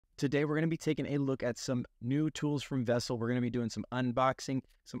Today we're going to be taking a look at some new tools from Vessel. We're going to be doing some unboxing,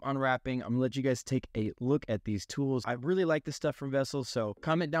 some unwrapping. I'm going to let you guys take a look at these tools. I really like the stuff from Vessel, so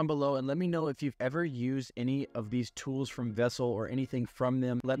comment down below and let me know if you've ever used any of these tools from Vessel or anything from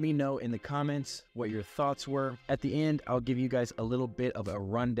them. Let me know in the comments what your thoughts were. At the end, I'll give you guys a little bit of a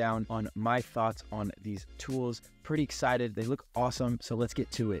rundown on my thoughts on these tools. Pretty excited. They look awesome, so let's get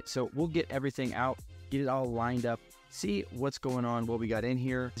to it. So we'll get everything out, get it all lined up, see what's going on, what we got in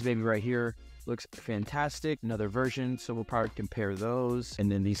here. This baby right here looks fantastic. Another version, so we'll probably compare those.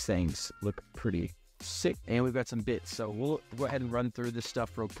 And then these things look pretty sick. And we've got some bits, so we'll go ahead and run through this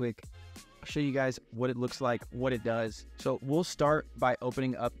stuff real quick. I'll show you guys what it looks like, what it does. So we'll start by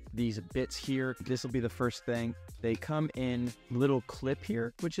opening up these bits here. This will be the first thing. They come in little clip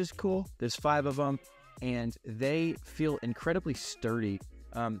here, which is cool. There's 5 of them, and they feel incredibly sturdy.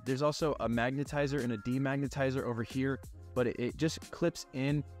 There's also a magnetizer and a demagnetizer over here, but it just clips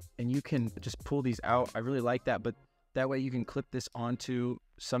in and you can just pull these out. I really like that, but that way you can clip this onto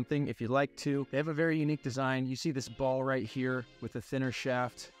something if you'd like to. They have a very unique design. You see this ball right here with a thinner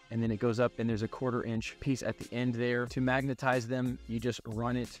shaft, and then it goes up and there's a 1/4 inch piece at the end there. To magnetize them, you just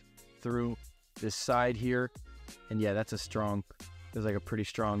run it through this side here. And yeah, there's like a pretty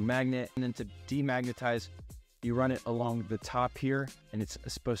strong magnet. And then to demagnetize, you run it along the top here, and it's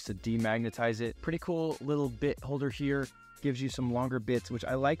supposed to demagnetize it. Pretty cool little bit holder here. Gives you some longer bits, which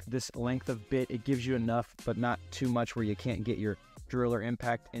I like this length of bit. It gives you enough, but not too much where you can't get your drill or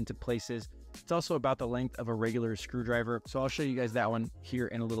impact into places. It's also about the length of a regular screwdriver. So I'll show you guys that one here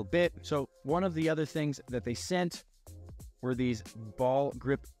in a little bit. So one of the other things that they sent were these ball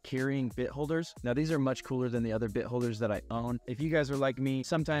grip carrying bit holders. Now these are much cooler than the other bit holders that I own. If you guys are like me,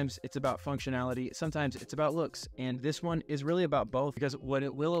 sometimes it's about functionality, sometimes it's about looks. And this one is really about both, because what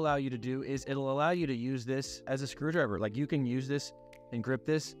it will allow you to do is it'll allow you to use this as a screwdriver. Like you can use this and grip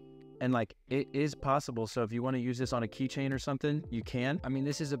this, and like it is possible. So if you want to use this on a keychain or something, you can. I mean,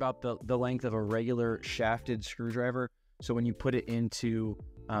 this is about the length of a regular shafted screwdriver. So when you put it into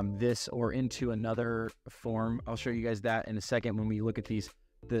this or into another form, I'll show you guys that in a second when we look at these,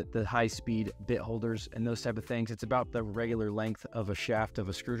 the high-speed bit holders and those type of things. It's about the regular length of a shaft of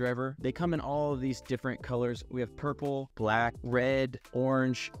a screwdriver. They come in all of these different colors. We have purple, black, red,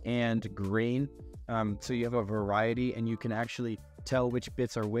 orange, and green. So you have a variety, and you can actually tell which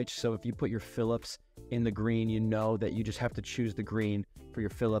bits are which. So if you put your Phillips in the green, you know that you just have to choose the green for your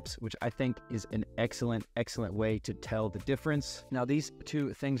Phillips, which I think is an excellent way to tell the difference. Now these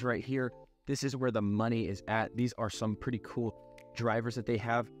two things right here, this is where the money is at. These are some pretty cool drivers that they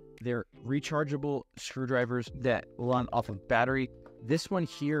have. They're rechargeable screwdrivers that run off of battery. This one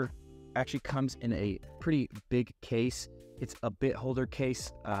here actually comes in a pretty big case. It's a bit holder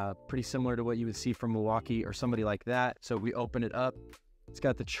case, pretty similar to what you would see from Milwaukee or somebody like that. So we open it up. It's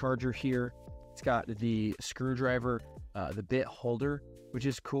got the charger here. It's got the screwdriver, the bit holder, which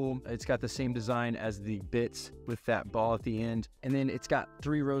is cool. It's got the same design as the bits with that ball at the end. And then it's got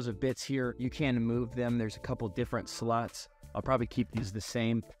 3 rows of bits here. You can move them. There's a couple different slots. I'll probably keep these the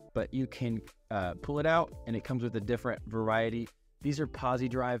same, but you can pull it out and it comes with a different variety. These are posi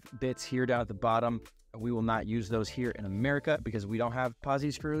drive bits here down at the bottom. We will not use those here in America because we don't have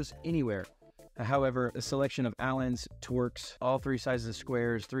posi screws anywhere. However, a selection of Allens, Torx, all 3 sizes of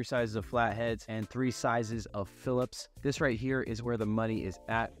squares, 3 sizes of flatheads, and 3 sizes of Phillips. This right here is where the money is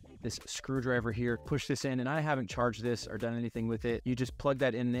at. This screwdriver here, push this in, and I haven't charged this or done anything with it. You just plug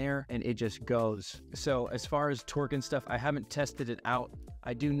that in there and it just goes. So as far as torque and stuff, I haven't tested it out.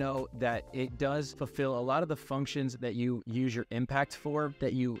 I do know that it does fulfill a lot of the functions that you use your impact for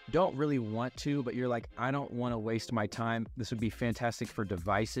that you don't really want to, but you're like, I don't want to waste my time. This would be fantastic for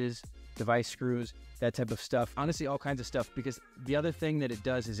devices, device screws, that type of stuff. Honestly, all kinds of stuff, because the other thing that it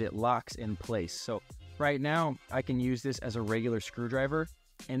does is it locks in place. So right now I can use this as a regular screwdriver,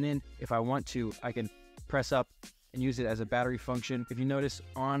 and then if I want to, I can press up and use it as a battery function. If you notice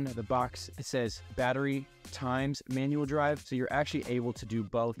on the box, it says battery times manual drive. So you're actually able to do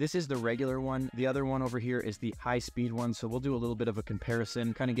both. This is the regular one. The other one over here is the high speed one. So we'll do a little bit of a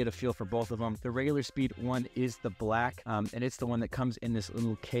comparison, kind of get a feel for both of them. The regular speed one is the black, and it's the one that comes in this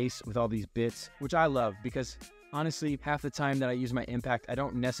little case with all these bits, which I love because honestly, half the time that I use my impact, I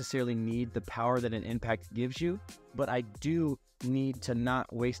don't necessarily need the power that an impact gives you, but I do need to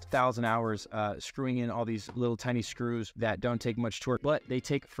not waste 1,000 hours screwing in all these little tiny screws that don't take much torque, but they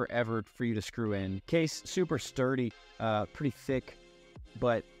take forever for you to screw in. Case, super sturdy, pretty thick,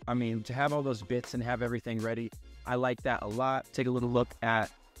 but I mean, to have all those bits and have everything ready, I like that a lot. Take a little look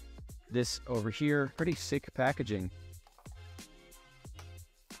at this over here. Pretty sick packaging.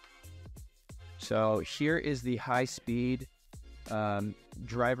 So here is the high speed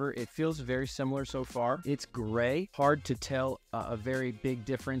driver. It feels very similar so far. It's gray, hard to tell a very big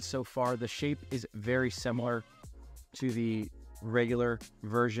difference so far. The shape is very similar to the regular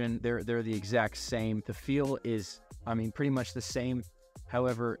version. They're the exact same. The feel is, I mean, pretty much the same.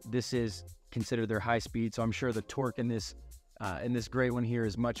 However, this is considered their high speed, so I'm sure the torque in this gray one here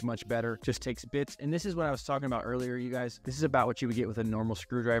is much better. Just takes bits, and this is what I was talking about earlier, you guys. This is about what you would get with a normal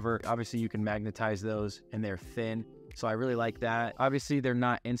screwdriver. Obviously, you can magnetize those, and they're thin, so I really like that. Obviously, they're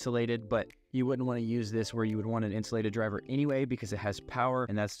not insulated, but you wouldn't want to use this where you would want an insulated driver anyway, because it has power,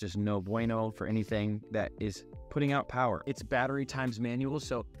 and that's just no bueno for anything that is putting out power. It's battery times manual,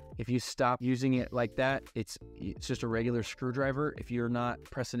 so if you stop using it like that, it's just a regular screwdriver. If you're not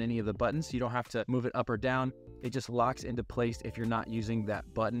pressing any of the buttons, you don't have to move it up or down. It just locks into place if you're not using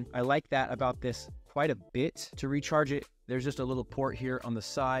that button. I like that about this quite a bit. To recharge it, there's just a little port here on the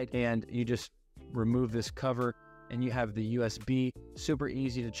side, and you just remove this cover, and you have the USB. Super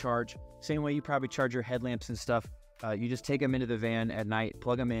easy to charge. Same way you probably charge your headlamps and stuff. You just take them into the van at night,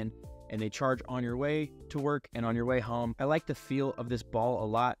 plug them in, and they charge on your way to work and on your way home. I like the feel of this ball a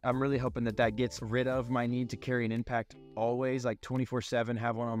lot. I'm really hoping that that gets rid of my need to carry an impact always, like 24/7,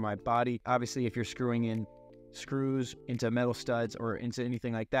 have one on my body. Obviously, if you're screwing in screws into metal studs or into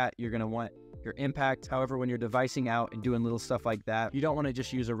anything like that, you're gonna want your impact. However, when you're devising out and doing little stuff like that, you don't wanna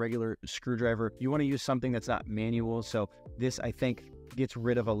just use a regular screwdriver. You wanna use something that's not manual. So this, I think, gets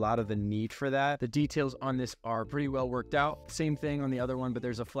rid of a lot of the need for that. The details on this are pretty well worked out. Same thing on the other one, but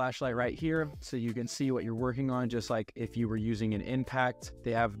there's a flashlight right here so you can see what you're working on, just like if you were using an impact.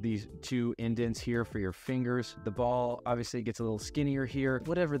 They have these two indents here for your fingers. The ball obviously gets a little skinnier here.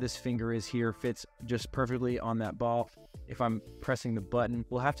 Whatever this finger is here fits just perfectly on that ball. If I'm pressing the button,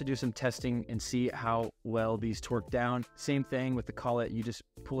 we'll have to do some testing and see how well these torque down. Same thing with the collet, you just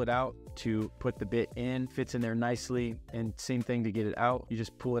pull it out to put the bit in, fits in there nicely, and same thing to get it out. You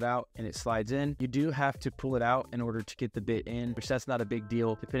just pull it out and it slides in. You do have to pull it out in order to get the bit in, which that's not a big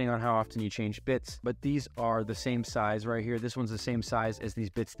deal depending on how often you change bits, but these are the same size right here. This one's the same size as these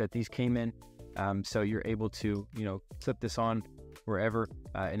bits that these came in. So you're able to, you know, clip this on wherever,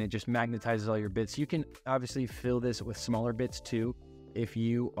 and it just magnetizes all your bits. You can obviously fill this with smaller bits too. If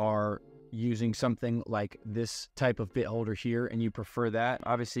you are using something like this type of bit holder here and you prefer that,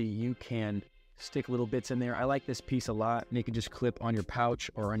 obviously you can stick little bits in there. I like this piece a lot, and you can just clip on your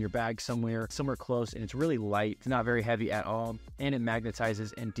pouch or on your bag somewhere close, and it's really light. It's not very heavy at all, and it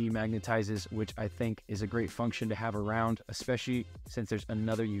magnetizes and demagnetizes, which I think is a great function to have around, especially since there's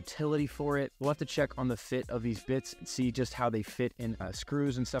another utility for it. We'll have to check on the fit of these bits and see just how they fit in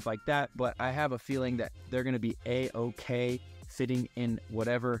screws and stuff like that, but I have a feeling that they're going to be a-okay fitting in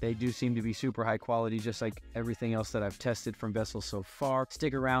whatever. They do seem to be super high quality, just like everything else that I've tested from Vessel so far.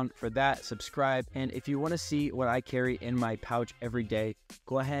 Stick around for that, subscribe, and if you want to see what I carry in my pouch every day,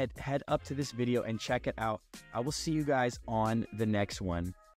 go ahead, head up to this video and check it out. I will see you guys on the next one.